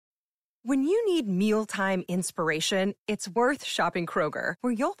When you need mealtime inspiration, it's worth shopping Kroger,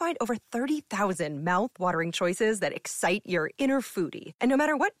 where you'll find over 30,000 mouth-watering choices that excite your inner foodie. And no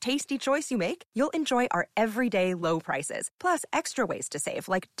matter what tasty choice you make, you'll enjoy our everyday low prices, plus extra ways to save,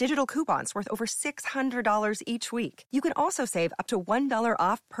 like digital coupons worth over $600 each week. You can also save up to $1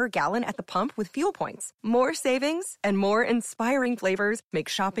 off per gallon at the pump with fuel points. More savings and more inspiring flavors make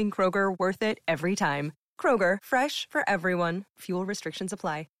shopping Kroger worth it every time. Kroger, fresh for everyone. Fuel restrictions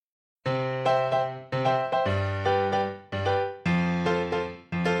apply.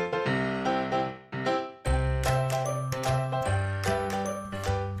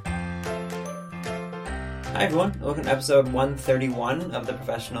 Hi everyone, welcome to episode 131 of the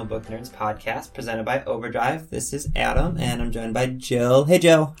Professional Book Nerds podcast presented by Overdrive. This is Adam and I'm joined by Jill. Hey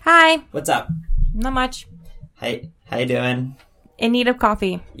Jill. Hi. What's up? Not much. Hey, how you doing? In need of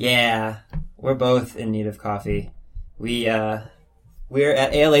coffee. Yeah, we're both in need of coffee. We're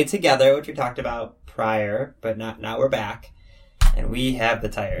at ALA together, which we talked about prior, but now we're back. And we have the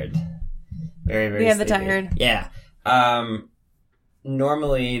tired. Very, very We have sleepy. the tired. Yeah.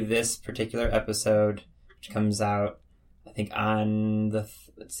 Normally this particular episode, which comes out, I think on the,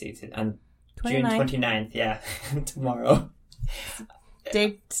 on 29th. June 29th, yeah, tomorrow.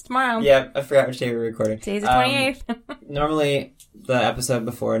 Date's tomorrow. Yeah, I forgot which day we're recording. Today's the 28th. Normally, the episode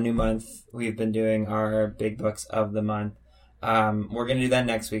before a new month, we've been doing our big books of the month. We're going to do that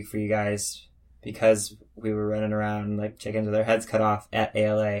next week for you guys because we were running around like chickens with our heads cut off at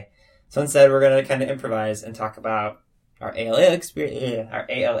ALA. So instead, we're going to kind of improvise and talk about our ALA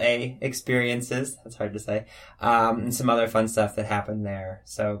experiences. That's hard to say. And some other fun stuff that happened there.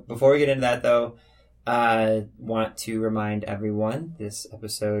 So before we get into that, though, I want to remind everyone this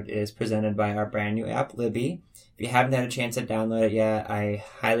episode is presented by our brand new app, Libby. If you haven't had a chance to download it yet, I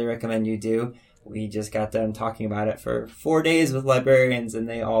highly recommend you do. We just got done talking about it for 4 days with librarians, and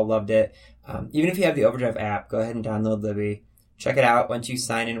they all loved it. Even if you have the Overdrive app, go ahead and download Libby. Check it out. Once you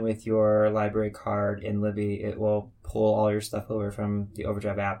sign in with your library card in Libby, it will pull all your stuff over from the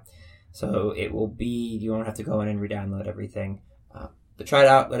Overdrive app. So it will be, you won't have to go in and re-download everything. But try it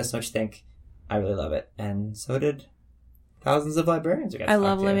out. Let us know what you think. I really love it. And so did thousands of librarians. I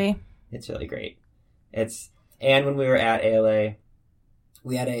love Libby. It's really great. And when we were at ALA,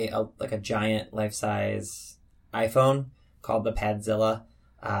 we had a giant life-size iPhone called the Padzilla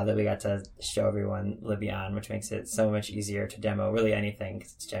that we got to show everyone Libby on, which makes it so much easier to demo really anything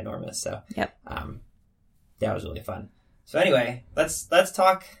because it's ginormous. So yep. That was really fun. So anyway, let's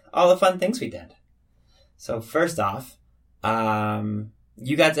talk all the fun things we did. So first off,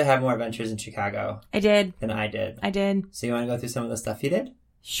 you got to have more adventures in Chicago. I did. Than I did. I did. So you want to go through some of the stuff you did?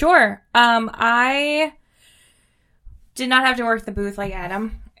 Sure. I did not have to work the booth like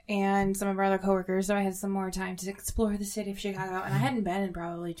Adam and some of our other coworkers, so I had some more time to explore the city of Chicago. And I hadn't been in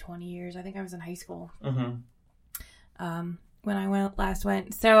probably 20 years. I think I was in high school when I last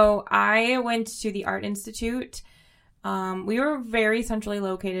went. So I went to the Art Institute. We were very centrally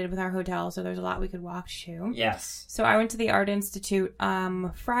located with our hotel, so there's a lot we could walk to. Yes. So I went to the Art Institute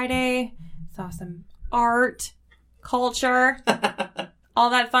Friday, saw some art, culture, all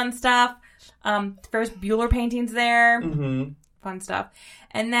that fun stuff. Ferris Bueller paintings there. Mm-hmm. Fun stuff.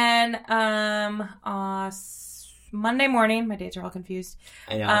 And then Monday morning, my dates are all confused.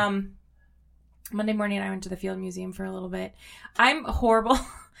 I know. Monday morning, I went to the Field Museum for a little bit. I'm horrible.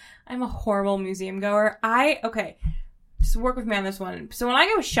 I'm a horrible museum goer. Just work with me on this one. So when I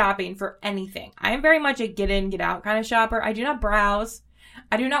go shopping for anything, I am very much a get in, get out kind of shopper. I do not browse.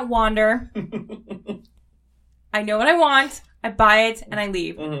 I do not wander. I know what I want. I buy it and I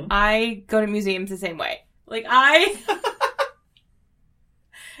leave. Mm-hmm. I go to museums the same way.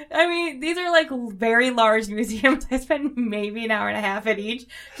 I mean, these are like very large museums. I spend maybe an hour and a half at each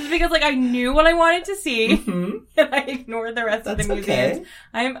just because I knew what I wanted to see and I ignored the rest of the museums.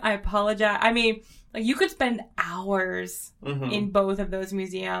 Okay. I apologize. I mean, you could spend hours in both of those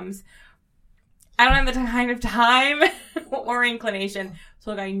museums. I don't have the kind of time or inclination.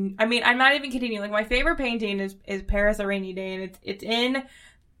 So I mean, I'm not even kidding you. My favorite painting is Paris, A Rainy Day, and it's in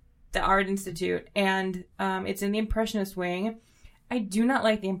the Art Institute, and it's in the Impressionist wing. I do not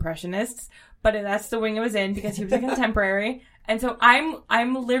like the Impressionists, but that's the wing it was in because he was a contemporary. And so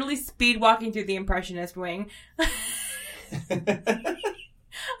I'm literally speed walking through the Impressionist wing.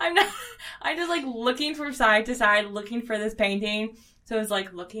 I'm just looking from side to side, looking for this painting. So it was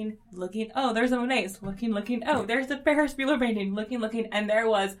looking. Oh, there's a Monet's. Looking. Oh, there's the Ferris Bueller painting. Looking. And there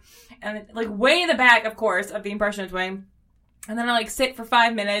was, and way in the back, of course, of the Impressionist wing. And then I sit for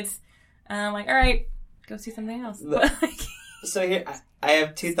 5 minutes. And I'm all right, go see something else. So here, I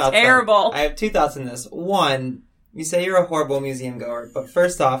have two thoughts. Terrible. I have two thoughts on this. One, you say you're a horrible museum goer, but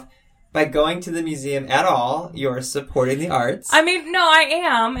first off, by going to the museum at all, you're supporting the arts. I mean, no, I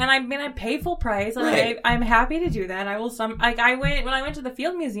am, and I pay full price, and Right. I'm happy to do that. when I went to the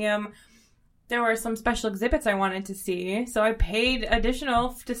Field Museum, there were some special exhibits I wanted to see, so I paid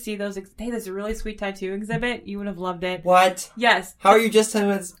additional to see those. Hey, there's a really sweet tattoo exhibit. You would have loved it. What? Yes. How are you just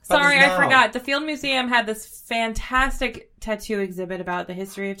telling us about Sorry, this I now? forgot. The Field Museum had this fantastic tattoo exhibit about the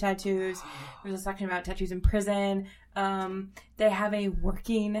history of tattoos. There's a section about tattoos in prison. They have a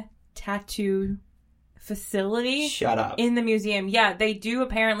working tattoo facility. Shut up. In the museum. Yeah, they do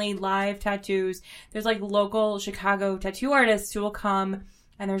apparently live tattoos. There's like local Chicago tattoo artists who will come,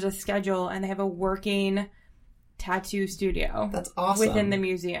 and there's a schedule, and they have a working tattoo studio. That's awesome. Within the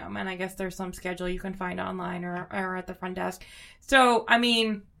museum. And I guess there's some schedule you can find online or at the front desk. So, I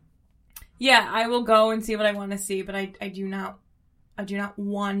mean, yeah, I will go and see what I want to see, but I do not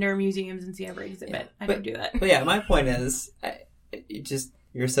wander museums and see every exhibit. Yeah, I don't do that. But yeah, my point is,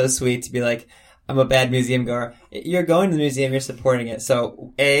 you're so sweet to be like, I'm a bad museum goer. You're going to the museum, you're supporting it.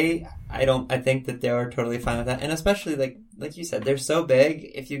 So, I think that they're totally fine with that. And especially, like you said, they're so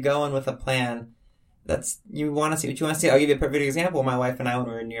big. If you go in with a plan, you want to see what you want to see. I'll give you a perfect example. My wife and I, when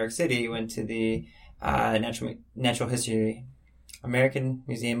we were in New York City, went to the Natural History, American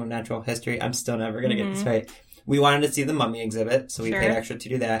Museum of Natural History. I'm still never going to get this right. We wanted to see the mummy exhibit, so we paid extra to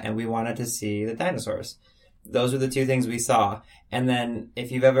do that, and we wanted to see the dinosaurs. Those were the two things we saw. And then,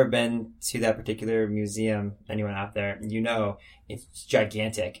 if you've ever been to that particular museum, anyone out there, you know it's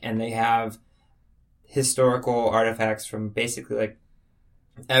gigantic. And they have historical artifacts from basically, like,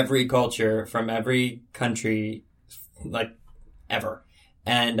 every culture, from every country, like, ever.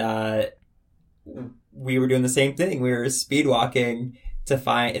 And we were doing the same thing. We were speed walking to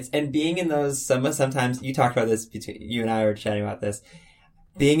find... and being in those... Sometimes, you talked about this, you and I were chatting about this.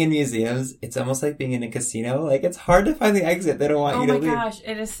 Being in museums, it's almost like being in a casino. Like, it's hard to find the exit. They don't want you to leave. Oh my gosh,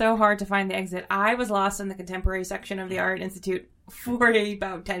 it is so hard to find the exit. I was lost in the contemporary section of the Art Institute for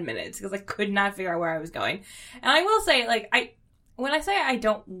about 10 minutes because I could not figure out where I was going. And I will say, like, when I say I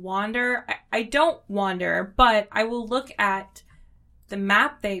don't wander, I don't wander, but I will look at the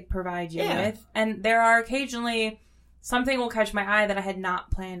map they provide you with, and there are occasionally... something will catch my eye that I had not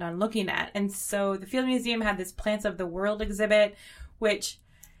planned on looking at. And so the Field Museum had this Plants of the World exhibit, which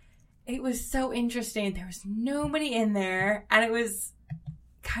it was so interesting. There was nobody in there, and it was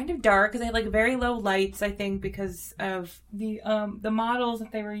kind of dark because they had like very low lights, I think, because of the models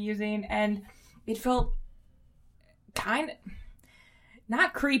that they were using, and it felt kind of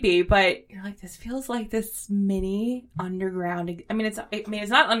not creepy, but you're like, this feels like this mini underground. I mean, it's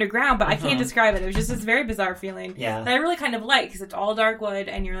not underground, but I can't describe it. It was just this very bizarre feeling that I really kind of like because it's all dark wood,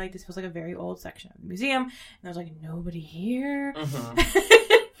 and you're like, this feels like a very old section of the museum. And there's like nobody here.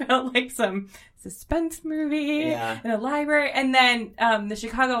 It felt like some suspense movie in a library. And then the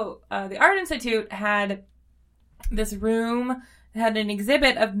Chicago the Art Institute had this room that had an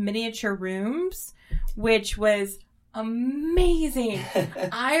exhibit of miniature rooms, which was amazing.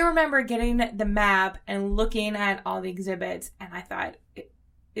 I remember getting the map and looking at all the exhibits, and I thought,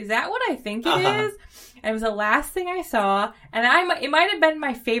 is that what I think it is? And it was the last thing I saw, and it might have been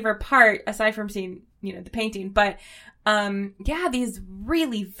my favorite part aside from seeing, the painting, but these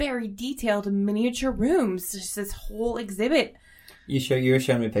really very detailed miniature rooms, just this whole exhibit. You were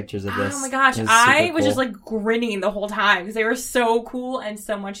showing me pictures of this. Oh my gosh, I was just like grinning the whole time because they were so cool and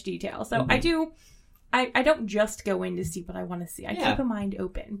so much detail. So I don't just go in to see what I want to see. I keep a mind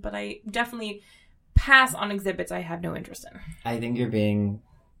open, but I definitely pass on exhibits I have no interest in. I think you're being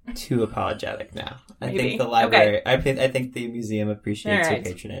too apologetic now. Maybe. I think the library, I think the museum appreciates your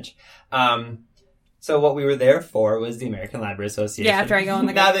patronage. So what we were there for was the American Library Association. Yeah, after I go on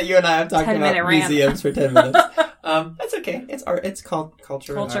the now that you and I have talked about museums for 10 minutes. That's okay. It's art. It's called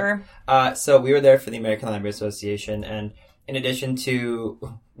culture. Culture. So we were there for the American Library Association, and in addition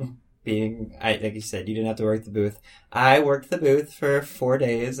to being, like you said, you didn't have to work the booth. I worked the booth for 4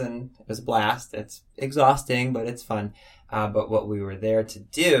 days, and it was a blast. It's exhausting, but it's fun. But what we were there to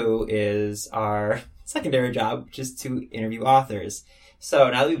do is our secondary job, which is to interview authors. So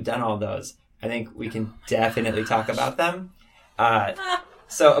now that we've done all those, I think we can definitely talk about them. Not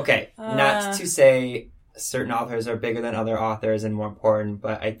to say certain authors are bigger than other authors and more important,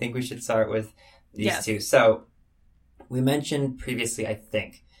 but I think we should start with these two. So we mentioned previously, I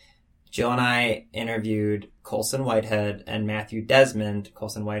think, Jill and I interviewed Colson Whitehead and Matthew Desmond.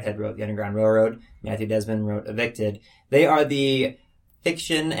 Colson Whitehead wrote The Underground Railroad. Matthew Desmond wrote Evicted. They are the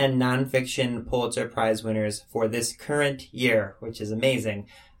fiction and nonfiction Pulitzer Prize winners for this current year, which is amazing.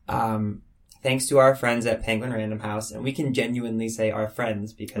 Thanks to our friends at Penguin Random House. And we can genuinely say our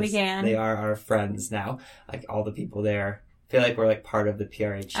friends because they are our friends now. Like all the people there, feel like we're like part of the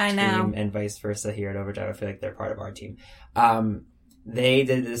PRH I know. team, and vice versa here at Overdrive. I feel like they're part of our team. They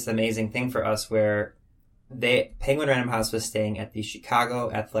did this amazing thing for us where Penguin Random House was staying at the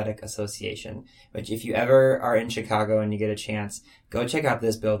Chicago Athletic Association, which if you ever are in Chicago and you get a chance, go check out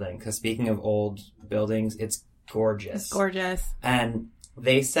this building. Because speaking of old buildings, it's gorgeous. It's gorgeous. And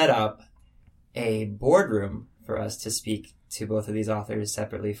they set up a boardroom for us to speak to both of these authors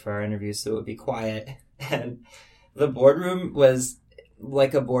separately for our interviews, so it would be quiet. And the boardroom was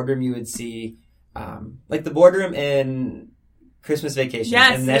like a boardroom you would see, like the boardroom in Christmas Vacation.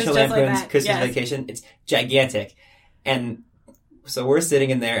 Yes, and National Lampoon's like Christmas Vacation. It's gigantic. And so we're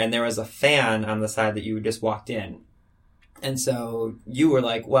sitting in there, and there was a fan on the side that you just walked in. And so you were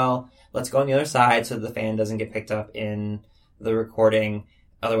like, well, let's go on the other side so the fan doesn't get picked up in the recording.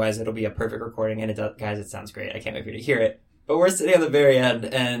 Otherwise, it'll be a perfect recording. And guys, it sounds great. I can't wait for you to hear it. But we're sitting at the very end,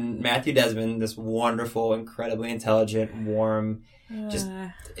 and Matthew Desmond, this wonderful, incredibly intelligent, warm, just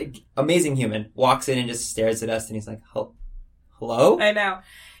amazing human, walks in and just stares at us, and he's like, hello? I know.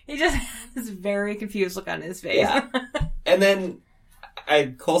 He just has this very confused look on his face. Yeah. And then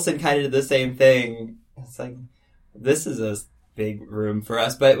Colson kind of did the same thing. It's like, this is a big room for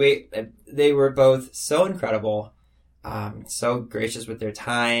us. But they were both so incredible, so gracious with their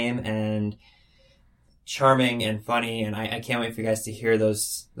time, and charming and funny. And I can't wait for you guys to hear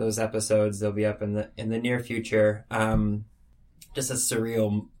those episodes. They'll be up in the near future. Just a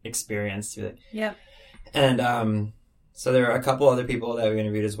surreal experience to it. Yep. And so there are a couple other people that we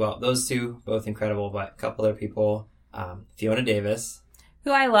interviewed as well. Those two, both incredible, but a couple other people. Fiona Davis.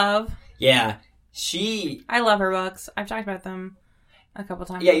 Who I love. Yeah. I love her books. I've talked about them a couple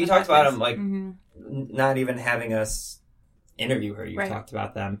times. Yeah, you talked about them, like, not even having us interview her. You talked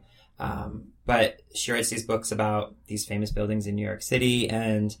about them. But she writes these books about these famous buildings in New York City,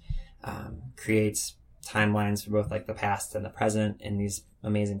 and creates timelines for both, like, the past and the present in these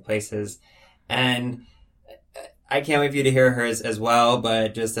amazing places. And I can't wait for you to hear hers as well,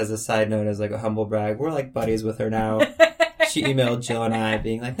 but just as a side note, as like a humble brag, we're like buddies with her now. She emailed Jill and I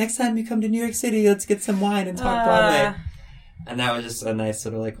being like, next time you come to New York City, let's get some wine and talk Broadway. And that was just a nice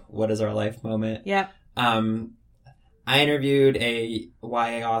sort of like, what is our life moment. Yep. I interviewed a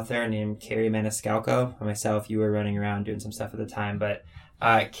YA author named Carrie Maniscalco. Myself, you were running around doing some stuff at the time, but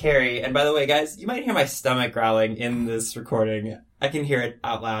Carrie, and by the way, guys, you might hear my stomach growling in this recording. I can hear it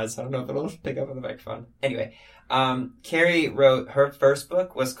out loud, so I don't know if it'll pick up on the microphone. Anyway, Carrie wrote, her first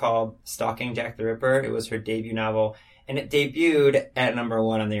book was called Stalking Jack the Ripper. It was her debut novel, and it debuted at number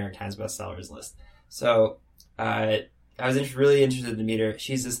 1 on the New York Times bestsellers list. So I was really interested to meet her.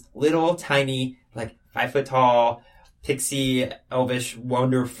 She's this little, tiny, like 5 foot tall, pixie, elvish,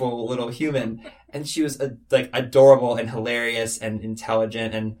 wonderful little human. And she was like adorable and hilarious and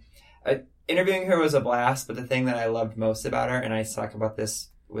intelligent. And interviewing her was a blast. But the thing that I loved most about her, and I talk about this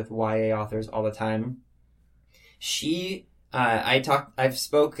with YA authors all the time, I've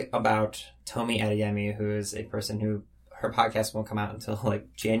spoke about Tomi Adeyemi, who is a person who her podcast won't come out until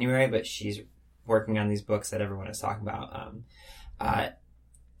like January, but she's working on these books that everyone is talking about.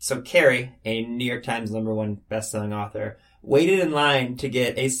 So Carrie, a New York Times #1 best-selling author, waited in line to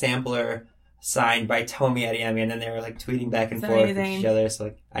get a sampler signed by Tomi Adeyemi, and then they were like tweeting back and forth with each other. So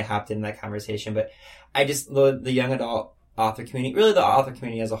like I hopped in that conversation, but I just the young adult author community, really the author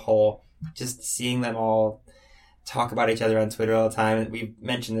community as a whole, just seeing them all talk about each other on Twitter all the time. And we've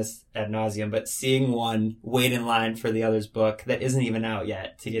mentioned this ad nauseum, but seeing one wait in line for the other's book that isn't even out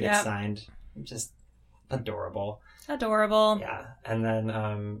yet to get it signed, just adorable. Adorable. Yeah. And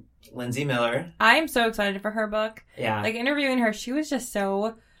then Lindsay Miller. I'm so excited for her book. Yeah. Like interviewing her, she was just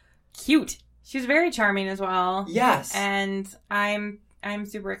so cute. She was very charming as well. Yes. And I'm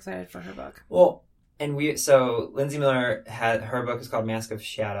super excited for her book. Well, and Lindsay Miller her book is called Mask of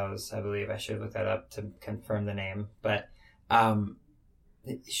Shadows, I believe. I should look that up to confirm the name. But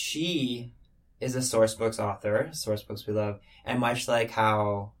she is a Sourcebooks author. Sourcebooks we love. And much like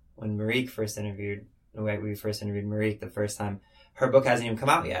how when we first interviewed Marique the first time, her book hasn't even come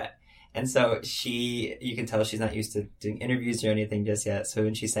out yet. And so you can tell she's not used to doing interviews or anything just yet. So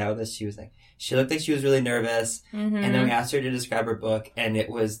when she sat with us, she looked like she was really nervous. Mm-hmm. And then we asked her to describe her book, and it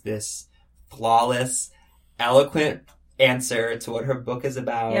was this flawless, eloquent answer to what her book is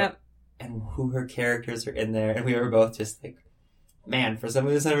about and who her characters are in there. And we were both just like, man, for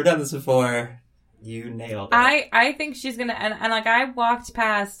someone who's never done this before, you nailed it. I think she's gonna, and like I walked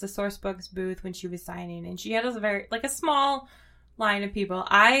past the Sourcebooks booth when she was signing, and she had a small line of people.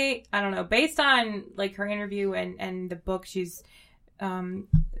 I don't know, based on like her interview and the book, she's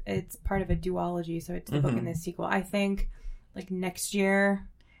it's part of a duology, so it's the book and the sequel. I think like next year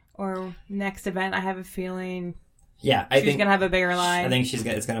or next event, I have a feeling Yeah, she's going to have a bigger line. I think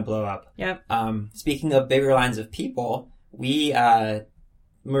it's going to blow up. Yep. Speaking of bigger lines of people,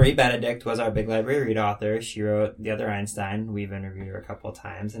 Marie Benedict was our Big Library Read author. She wrote The Other Einstein. We've interviewed her a couple of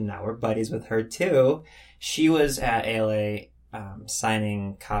times, and now we're buddies with her too. She was at ALA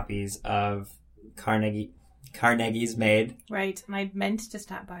signing copies of Carnegie's Maid. Right, and I meant to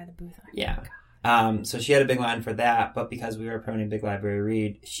stop by the booth. Yeah. So she had a big line for that, but because we were promoting Big Library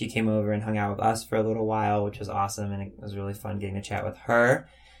Read, she came over and hung out with us for a little while, which was awesome, and it was really fun getting to chat with her.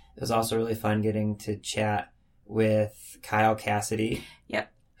 It was also really fun getting to chat with Kyle Cassidy. Yep.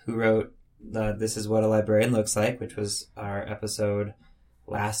 Who wrote This Is What a Librarian Looks Like, which was our episode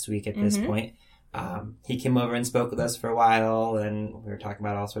last week at this point. He came over and spoke with us for a while, and we were talking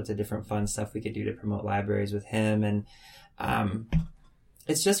about all sorts of different fun stuff we could do to promote libraries with him. And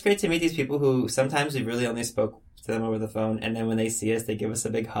it's just great to meet these people who sometimes we really only spoke to them over the phone, and then when they see us, they give us a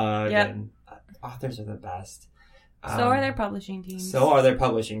big hug. Yep. And authors are the best. So are their publishing teams. So are their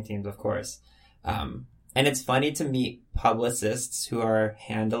publishing teams, of course. And it's funny to meet publicists who are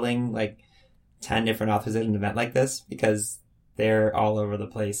handling like 10 different authors at an event like this, because they're all over the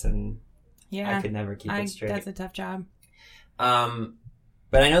place, and I could never keep it straight. That's a tough job. But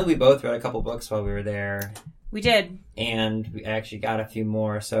I know that we both read a couple books while we were there. We did. And we actually got a few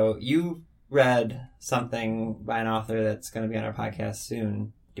more. So you read something by an author that's going to be on our podcast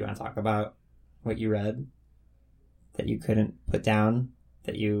soon. Do you want to talk about what you read that you couldn't put down?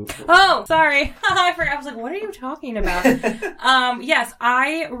 Oh, sorry. I forgot. I was like, what are you talking about? Yes,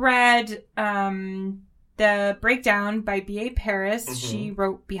 I read The Breakdown by B.A. Paris. Mm-hmm. She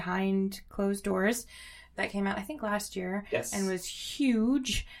wrote Behind Closed Doors. That came out, I think, last year. Yes. And was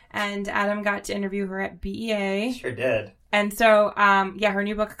huge. And Adam got to interview her at BEA. Sure did. And so, her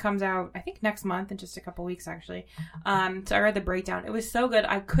new book comes out, I think, next month, in just a couple weeks, actually. So I read The Breakdown. It was so good.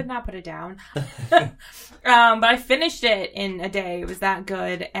 I could not put it down. But I finished it in a day. It was that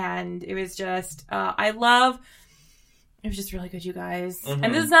good. And it was just, it was just really good, you guys. Mm-hmm.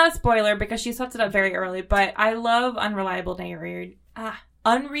 And this is not a spoiler because she sets it up very early, but I love unreliable narrators.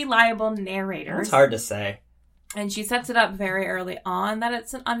 It's hard to say. And she sets it up very early on that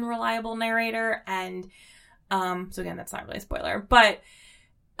it's an unreliable narrator, and so again, that's not really a spoiler, but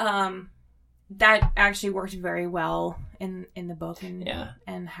that actually worked very well in the book,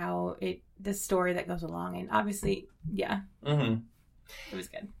 and how the story that goes along, and obviously, it was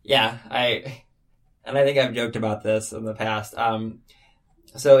good. Yeah, I think I've joked about this in the past.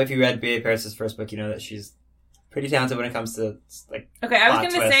 So if you read B.A. Paris' first book, you know that she's pretty talented when it comes to, like, okay, I was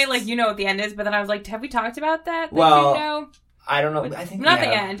going to say, like, you know what the end is, but then I was like, have we talked about that? Well, you know? I don't know. I think not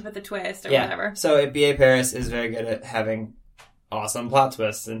the end, but the twist or whatever. So B.A. Paris is very good at having awesome plot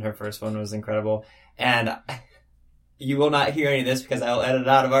twists, and her first one was incredible. And you will not hear any of this because I'll edit it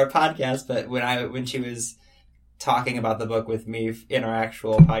out of our podcast, but when she was talking about the book with me in our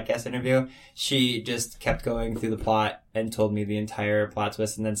actual podcast interview, she just kept going through the plot and told me the entire plot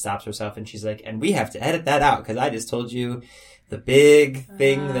twist, and then stops herself and she's like, and we have to edit that out because I just told you the big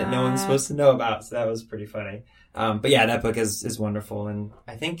thing that no one's supposed to know about. So that was pretty funny. But yeah, that book is wonderful, and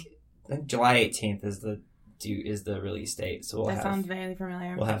I think July 18th is the release date. So that sounds very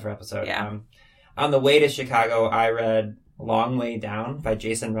familiar. We'll have her episode. Yeah. On the way to Chicago, I read Long Way Down by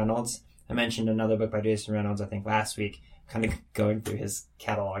Jason Reynolds. I mentioned another book by Jason Reynolds, I think, last week, kind of going through his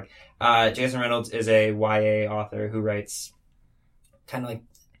catalog. Jason Reynolds is a YA author who writes kind of like,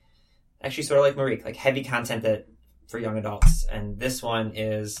 actually sort of like Marique, like heavy content for young adults. And this one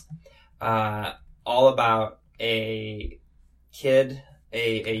is all about a kid,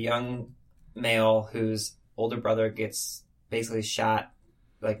 a young male whose older brother gets basically shot,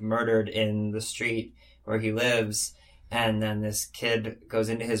 like murdered in the street where he lives. And then this kid goes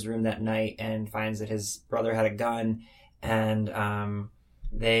into his room that night and finds that his brother had a gun, and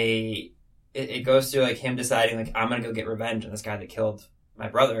it goes through like him deciding, like, I'm gonna go get revenge on this guy that killed my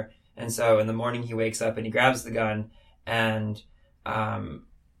brother. And so in the morning he wakes up and he grabs the gun, and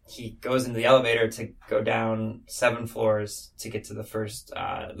he goes into the elevator to go down 7 floors to get to the first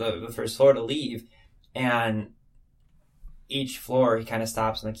floor to leave. And each floor he kind of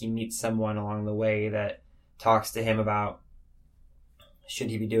stops and like he meets someone along the way that talks to him about, should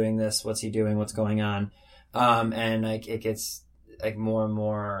he be doing this? What's he doing? What's going on? And like it gets like more and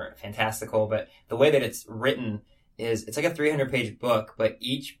more fantastical. But the way that it's written is, it's like a 300-page book, but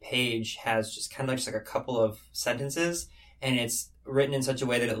each page has just kind of like a couple of sentences, and it's written in such a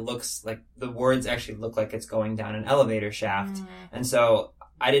way that it looks like the words actually look like it's going down an elevator shaft. And so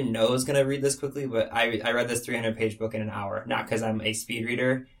I didn't know I was going to read this quickly, but I read this 300-page book in an hour, not because I'm a speed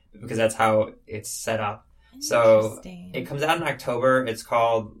reader, but because that's how it's set up. So it comes out in October. It's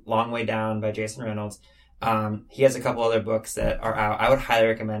called Long Way Down by Jason Reynolds. He has a couple other books that are out. I would highly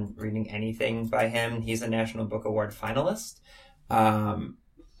recommend reading anything by him. He's a National Book Award finalist.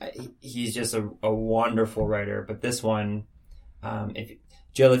 He's just a wonderful writer. But this one,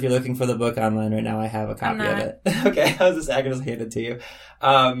 Jill, if you're looking for the book online right now, I have a copy of it. Okay, I can just hand it to you.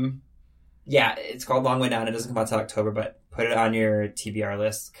 Yeah, it's called Long Way Down. It doesn't come out till October, but put it on your TBR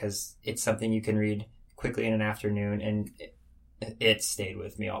list because it's something you can read quickly in an afternoon, and it stayed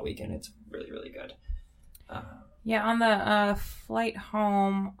with me all weekend. It's really, really good. Yeah, on the flight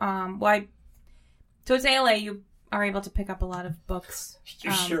home, so it's ALA, you are able to pick up a lot of books.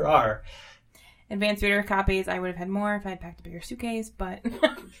 You sure are. Advanced reader copies, I would have had more if I had packed a bigger suitcase, but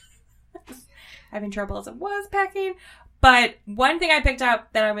having trouble as it was packing. But one thing I picked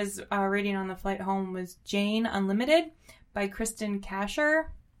up that I was reading on the flight home was Jane Unlimited by Kristen Kasher.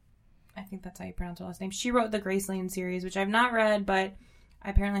 I think that's how you pronounce her last name. She wrote the Graceland series, which I've not read, but I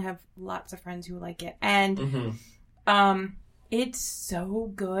apparently have lots of friends who like it. And it's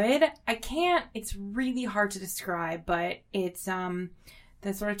so good. It's really hard to describe, but it's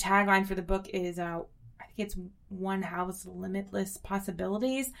the sort of tagline for the book is I think it's One House, Limitless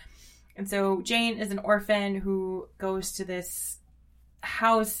Possibilities. And so Jane is an orphan who goes to this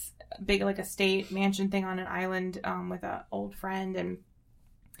house, big like estate mansion thing on an island with an old friend, and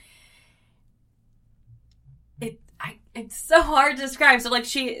it's so hard to describe. So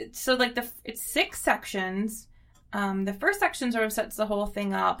it's 6 sections. The first section sort of sets the whole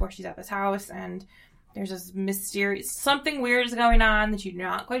thing up where she's at this house and there's this mysterious, something weird is going on that you're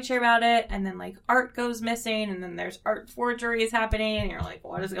not quite sure about it. And then like art goes missing, and then there's art forgeries happening, and you're like,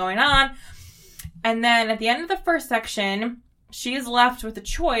 what is going on? And then at the end of the first section, she is left with a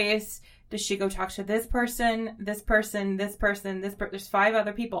choice. Does she go talk to this person, this person, this person, there's 5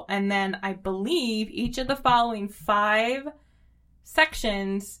 other people. And then I believe each of the following 5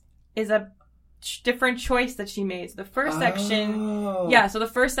 sections is a different choice that she made. So the first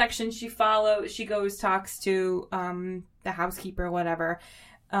section, she goes, talks to the housekeeper or whatever.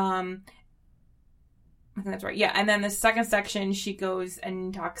 I think that's right. Yeah. And then the second section, she goes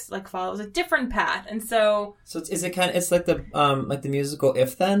and talks, like follows a different path. And so is it it's like the musical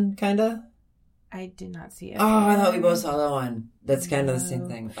If Then kind of? I did not see it. Oh, I thought we both saw that one. That's kind of the same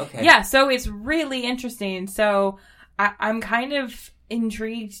thing. Okay. Yeah. So it's really interesting. So I'm kind of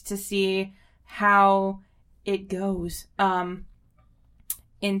intrigued to see how it goes,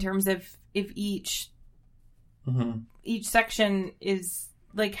 in terms of if each section is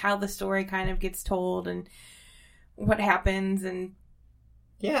like how the story kind of gets told and what happens. And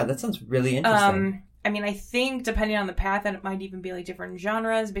yeah, that sounds really interesting. I mean, I think depending on the path, and it might even be like different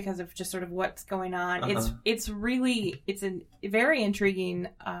genres because of just sort of what's going on. It's a very intriguing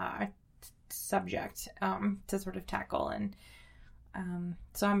subject to sort of tackle, and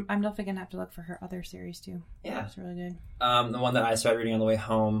so I'm definitely gonna have to look for her other series too. Yeah, it's really good. The one that I started reading on the way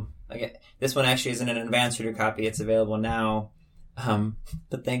home. This one actually isn't an advanced reader copy; it's available now.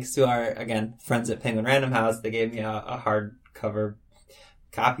 But thanks to our friends at Penguin Random House, they gave me a hardcover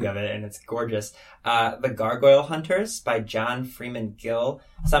copy of it, and it's gorgeous. The Gargoyle Hunters by John Freeman Gill.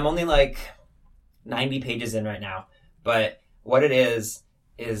 So I'm only like 90 pages in right now, but what it is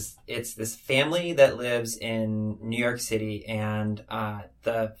it's this family that lives in New York City, and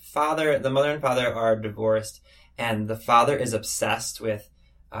the mother and father are divorced, and the father is obsessed with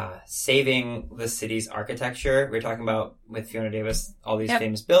saving the city's architecture. We were talking about with Fiona Davis all these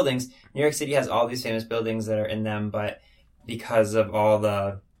famous buildings. New York City has all these famous buildings that are in them, but because of all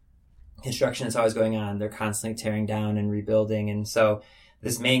the construction that's always going on, they're constantly tearing down and rebuilding. And so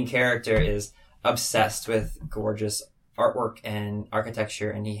this main character is obsessed with gorgeous artwork and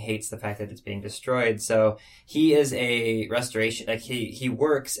architecture, and he hates the fact that it's being destroyed. So he is a restoration, like he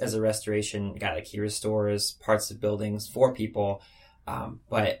works as a restoration guy, like he restores parts of buildings for people.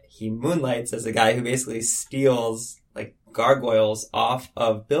 But he moonlights as a guy who basically steals like gargoyles off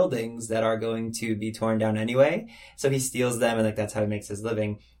of buildings that are going to be torn down anyway. So he steals them, and like that's how he makes his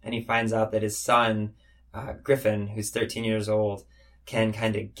living. And he finds out that his son, Griffin, who's 13 years old, can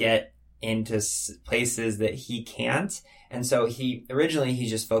kind of get into places that he can't. And so originally he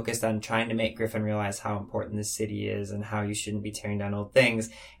just focused on trying to make Griffin realize how important this city is and how you shouldn't be tearing down old things.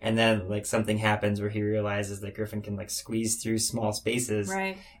 And then like something happens where he realizes that Griffin can like squeeze through small spaces.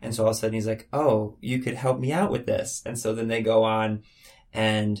 Right. And so all of a sudden he's like, oh, you could help me out with this. And so then they go on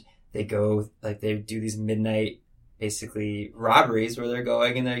and they do these midnight basically robberies where they're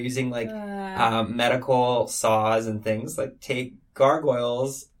going and they're using like medical saws and things, like take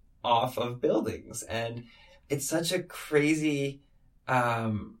gargoyles off of buildings. And it's such a crazy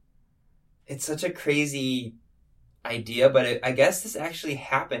idea, but I guess this actually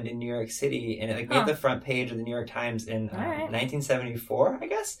happened in New York City, and it made the front page of the New York Times in 1974, I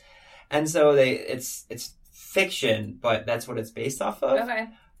guess. And so it's fiction, but that's what it's based off of. Okay.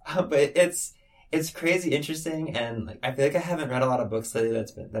 But it's crazy interesting, and like I feel like I haven't read a lot of books lately that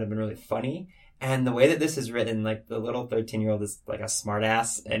have been really funny. And the way that this is written, like the little 13-year-old is like a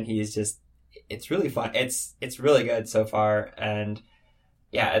smartass, and it's really fun. It's really good so far, and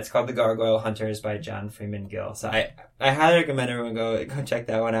yeah, it's called The Gargoyle Hunters by John Freeman Gill. So I highly recommend everyone go check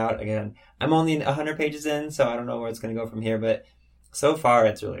that one out. Again, I'm only 100 pages in, so I don't know where it's going to go from here, but so far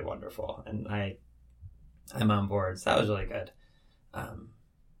it's really wonderful, and I'm on board. So that was really good.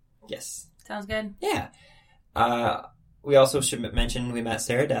 Yes. Sounds good. Yeah. We also should mention we met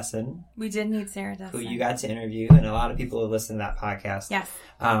Sarah Dessen. We did meet Sarah Dessen. Who you got to interview, and a lot of people have listened to that podcast. Yes.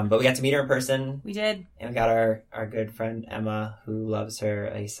 But we got to meet her in person. We did. And we got our good friend Emma, who loves her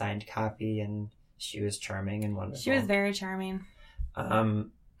a signed copy, and she was charming and wonderful. She was very charming.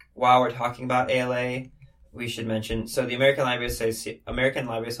 While we're talking about ALA, we should mention, so the American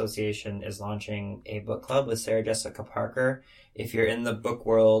Library Association is launching a book club with Sarah Jessica Parker. If you're in the book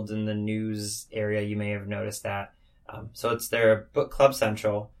world, in the news area, you may have noticed that. So it's their book club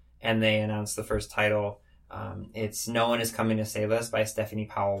central, and they announced the first title. It's No One Is Coming to Save Us by Stephanie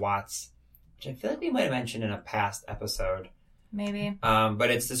Powell Watts, which I feel like we might have mentioned in a past episode. Maybe. But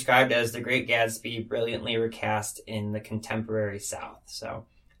it's described as The Great Gatsby brilliantly recast in the contemporary South. So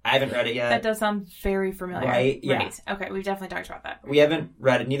I haven't read it yet. That does sound very familiar. Right? Yeah. Right. Okay, we've definitely talked about that. We haven't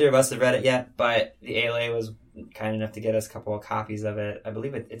read it. Neither of us have read it yet, but the ALA was kind enough to get us a couple of copies of it. I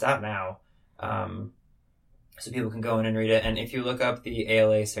believe it's out now. So people can go in and read it. And if you look up the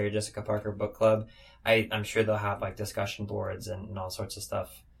ALA Sarah Jessica Parker Book Club, I'm sure they'll have like discussion boards and all sorts of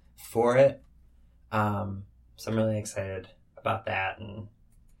stuff for it. So I'm really excited about that, and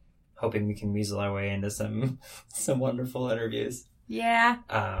hoping we can weasel our way into some wonderful interviews. Yeah.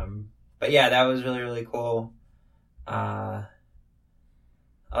 But yeah, that was really, really cool. Other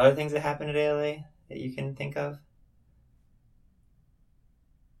things that happened at ALA that you can think of?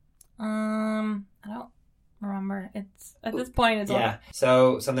 I don't remember. It's at this point. It's yeah.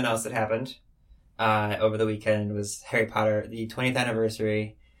 So something else that happened over the weekend was Harry Potter, the 20th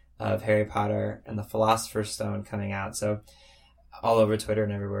anniversary of Harry Potter and the Philosopher's Stone coming out. So all over Twitter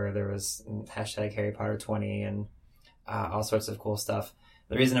and everywhere there was hashtag Harry Potter 20 and all sorts of cool stuff.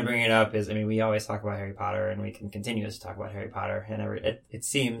 The reason I'm bringing it up is, I mean, we always talk about Harry Potter, and we can continue to talk about Harry Potter. And it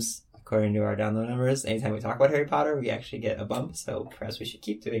seems, according to our download numbers, anytime we talk about Harry Potter, we actually get a bump. So perhaps we should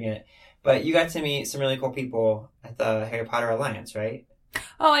keep doing it. But you got to meet some really cool people at the Harry Potter Alliance, right?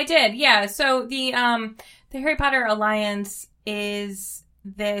 Oh, I did. Yeah. So the Harry Potter Alliance is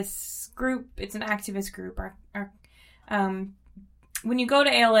this group. It's an activist group. When you go to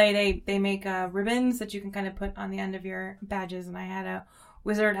ALA, they make ribbons that you can kind of put on the end of your badges. And I had a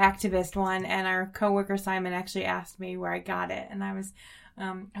wizard activist one, and our coworker Simon actually asked me where I got it, and I was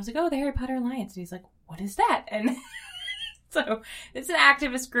like, oh, the Harry Potter Alliance, and he's like, what is that? And so it's an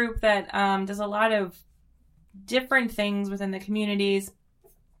activist group that does a lot of different things within the communities.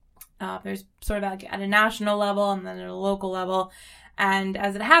 There's sort of like at a national level and then at a local level. And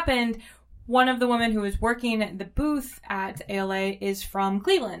as it happened, one of the women who was working at the booth at ALA is from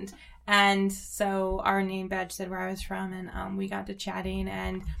Cleveland. And so our name badge said where I was from, and we got to chatting.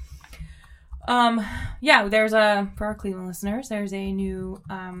 And yeah, for our Cleveland listeners, there's a new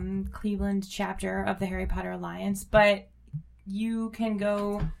Cleveland chapter of the Harry Potter Alliance. But you can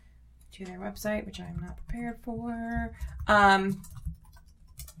go to their website, which I'm not prepared for, at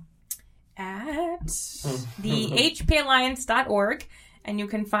the hpalliance.org. And you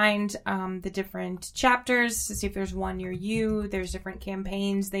can find the different chapters to see if there's one near you. There's different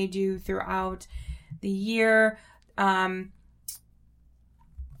campaigns they do throughout the year.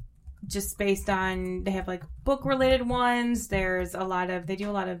 Just based on, they have like book related ones. They do a lot of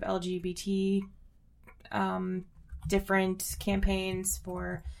LGBT different campaigns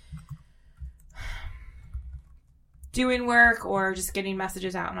for doing work or just getting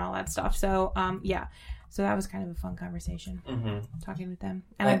messages out and all that stuff. So yeah. So that was kind of a fun conversation, talking with them.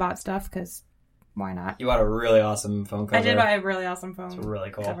 And I bought stuff because why not? You bought a really awesome phone cover. I did buy a really awesome phone It's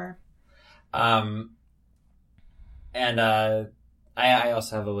really cool cover. And I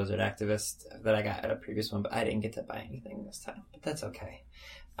also have a wizard activist that I got at a previous one, but I didn't get to buy anything this time. But that's okay.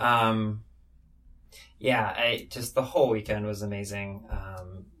 Yeah, just the whole weekend was amazing.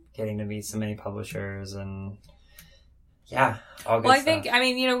 Getting to meet so many publishers and yeah, all good stuff. I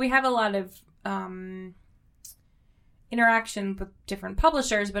think, we have a lot of interaction with different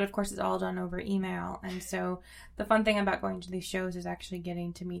publishers, but of course it's all done over email. And so the fun thing about going to these shows is actually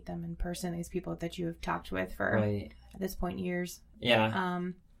getting to meet them in person, these people that you have talked with for, at this point, years. Yeah.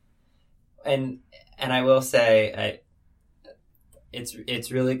 And I will say,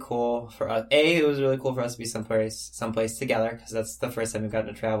 it's really cool for us. It was really cool for us to be someplace together, because that's the first time we've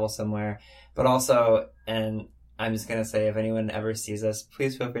gotten to travel somewhere. But also, and I'm just going to say, if anyone ever sees us,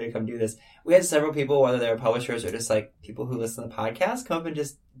 please feel free to come do this. We had several people, whether they were publishers or just like people who listen to the podcast, come up and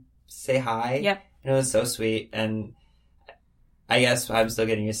just say hi. Yep. And it was so sweet. And I guess I'm still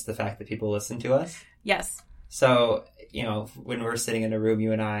getting used to the fact that people listen to us. Yes. So, you know, when we're sitting in a room,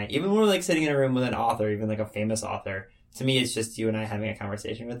 you and I, even when we're like sitting in a room with an author, even like a famous author, to me, it's just you and I having a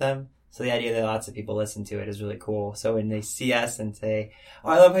conversation with them. So the idea that lots of people listen to it is really cool. So when they see us and say, "Oh,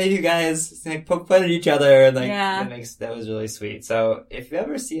 I love how you guys like poke fun at each other," and like that was really sweet. So if you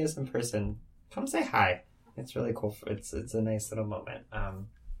ever see us in person, come say hi. It's really cool. It's a nice little moment.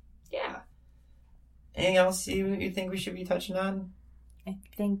 Yeah. Anything else you think we should be touching on? I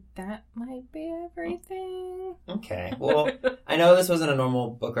think that might be everything. Okay. Well, I know this wasn't a normal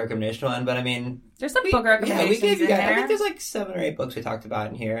book recommendation one, but I mean... There's some book recommendations we gave you guys, there. I think there's like 7 or 8 books we talked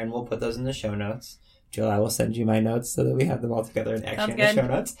about in here, and we'll put those in the show notes. Jill, I will send you my notes so that we have them all together in action in the show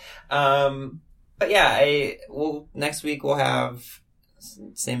notes. But yeah, next week we'll have,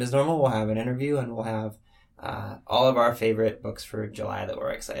 same as normal, we'll have an interview, and we'll have all of our favorite books for July that we're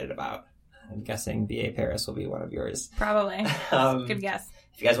excited about. I'm guessing B.A. Paris will be one of yours. Probably. Good guess.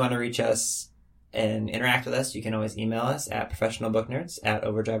 If you guys want to reach us and interact with us, you can always email us at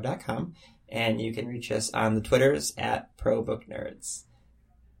professionalbooknerds@overdrive.com. And you can reach us on the Twitters at ProBookNerds.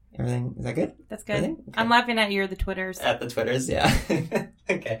 Everything, is that good? That's good. Okay. I'm laughing at the Twitters. At the Twitters, yeah.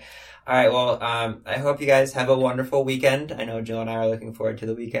 Okay. All right, well, I hope you guys have a wonderful weekend. I know Jill and I are looking forward to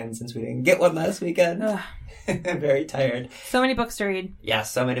the weekend since we didn't get one last weekend. I'm very tired. So many books to read. Yeah,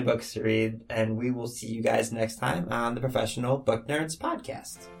 so many books to read. And we will see you guys next time on the Professional Book Nerds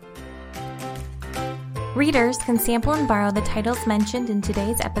podcast. Readers can sample and borrow the titles mentioned in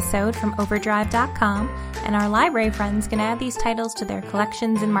today's episode from Overdrive.com, and our library friends can add these titles to their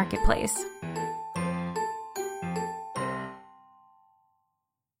collections and marketplace.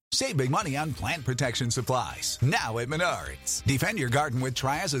 Save big money on plant protection supplies, now at Menards. Defend your garden with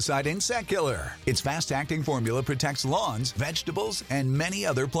Triazicide Insect Killer. Its fast-acting formula protects lawns, vegetables, and many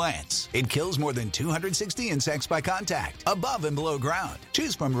other plants. It kills more than 260 insects by contact, above and below ground.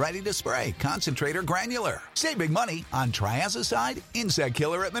 Choose from ready to spray, concentrate, or granular. Save big money on Triazicide Insect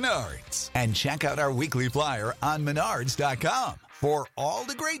Killer at Menards. And check out our weekly flyer on Menards.com for all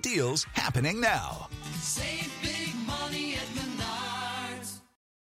the great deals happening now. Save